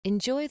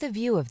Enjoy the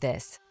view of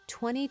this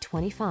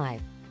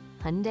 2025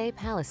 Hyundai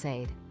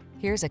Palisade.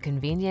 Here's a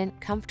convenient,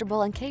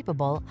 comfortable, and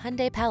capable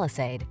Hyundai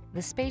Palisade,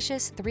 the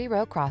spacious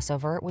 3-row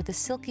crossover with a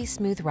silky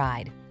smooth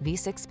ride,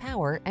 V6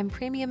 power, and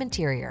premium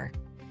interior.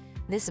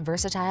 This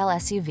versatile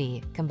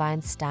SUV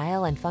combines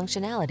style and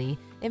functionality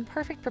in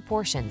perfect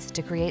proportions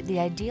to create the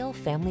ideal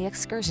family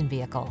excursion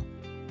vehicle.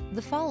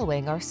 The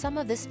following are some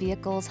of this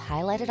vehicle's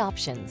highlighted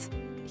options: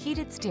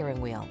 heated steering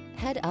wheel,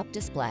 head-up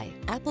display,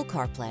 Apple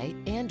CarPlay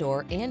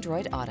and/or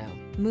Android Auto,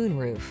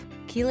 moonroof,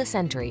 keyless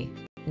entry,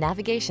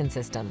 navigation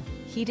system,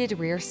 heated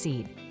rear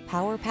seat,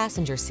 power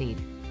passenger seat,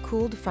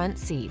 cooled front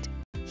seat,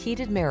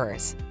 heated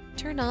mirrors.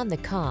 Turn on the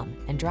calm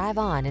and drive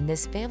on in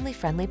this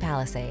family-friendly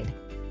Palisade.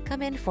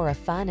 Come in for a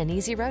fun and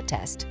easy road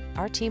test.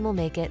 Our team will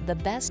make it the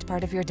best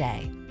part of your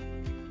day.